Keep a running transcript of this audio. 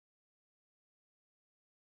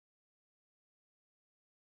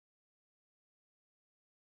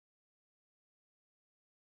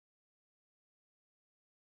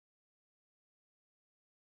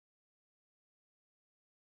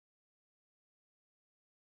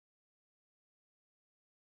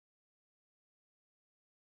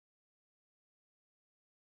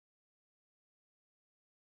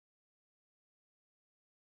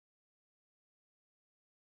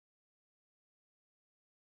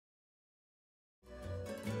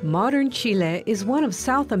Modern Chile is one of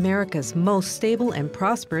South America's most stable and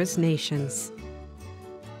prosperous nations.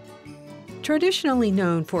 Traditionally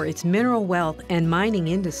known for its mineral wealth and mining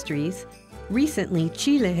industries, recently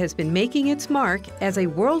Chile has been making its mark as a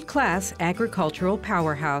world-class agricultural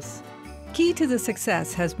powerhouse. Key to the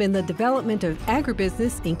success has been the development of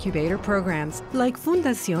agribusiness incubator programs like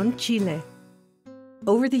Fundación Chile.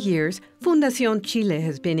 Over the years, Fundación Chile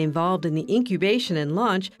has been involved in the incubation and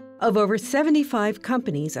launch of over 75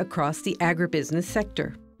 companies across the agribusiness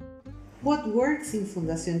sector. What works in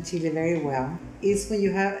Fundación Chile very well is when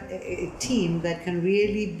you have a team that can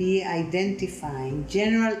really be identifying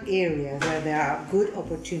general areas where there are good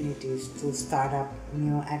opportunities to start up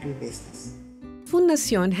new agribusiness.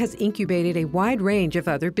 Fundación has incubated a wide range of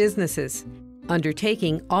other businesses,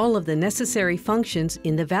 undertaking all of the necessary functions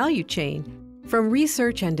in the value chain, from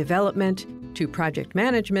research and development to project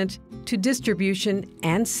management to distribution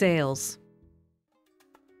and sales.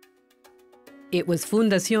 It was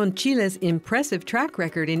Fundación Chile's impressive track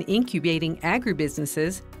record in incubating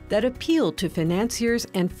agribusinesses that appealed to financiers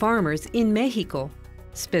and farmers in Mexico.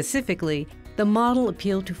 Specifically, the model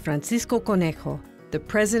appealed to Francisco Conejo, the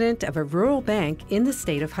president of a rural bank in the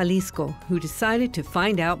state of Jalisco, who decided to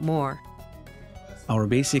find out more. Our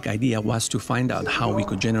basic idea was to find out how we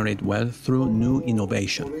could generate wealth through new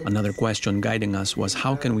innovation. Another question guiding us was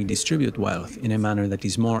how can we distribute wealth in a manner that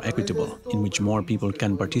is more equitable, in which more people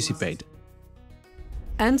can participate.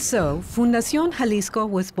 And so, Fundación Jalisco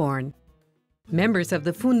was born. Members of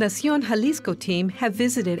the Fundación Jalisco team have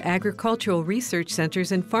visited agricultural research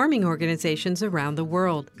centers and farming organizations around the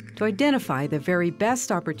world to identify the very best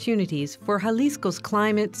opportunities for Jalisco's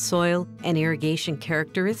climate, soil, and irrigation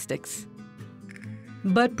characteristics.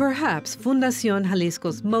 But perhaps Fundación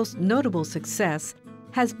Jalisco's most notable success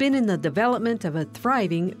has been in the development of a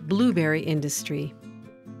thriving blueberry industry.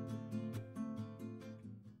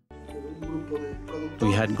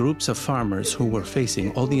 We had groups of farmers who were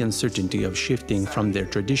facing all the uncertainty of shifting from their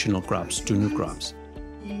traditional crops to new crops.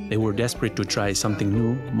 They were desperate to try something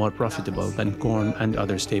new, more profitable than corn and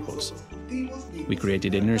other staples. We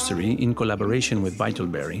created a nursery in collaboration with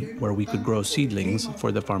Vitalberry, where we could grow seedlings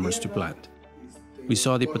for the farmers to plant. We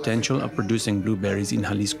saw the potential of producing blueberries in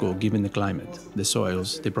Jalisco given the climate, the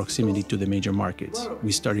soils, the proximity to the major markets.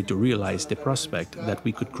 We started to realize the prospect that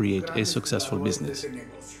we could create a successful business.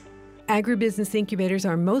 Agribusiness incubators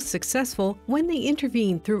are most successful when they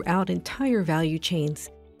intervene throughout entire value chains.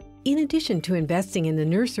 In addition to investing in the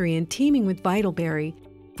nursery and teaming with Vitalberry,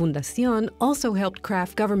 Fundación also helped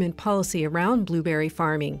craft government policy around blueberry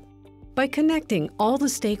farming. By connecting all the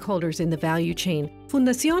stakeholders in the value chain,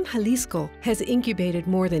 Fundación Jalisco has incubated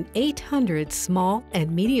more than 800 small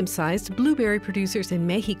and medium-sized blueberry producers in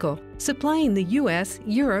Mexico, supplying the U.S.,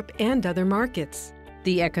 Europe, and other markets.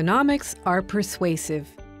 The economics are persuasive.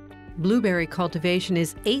 Blueberry cultivation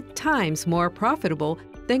is 8 times more profitable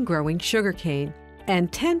than growing sugarcane,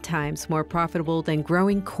 and 10 times more profitable than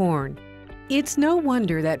growing corn. It's no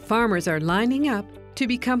wonder that farmers are lining up to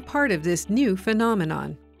become part of this new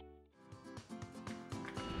phenomenon.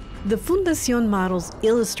 The Fundación models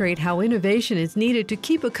illustrate how innovation is needed to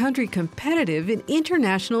keep a country competitive in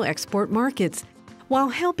international export markets, while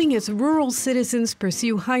helping its rural citizens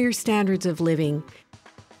pursue higher standards of living.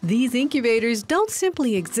 These incubators don't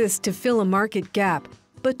simply exist to fill a market gap,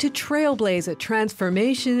 but to trailblaze a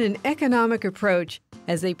transformation in economic approach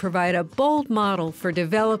as they provide a bold model for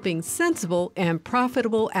developing sensible and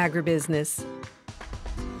profitable agribusiness.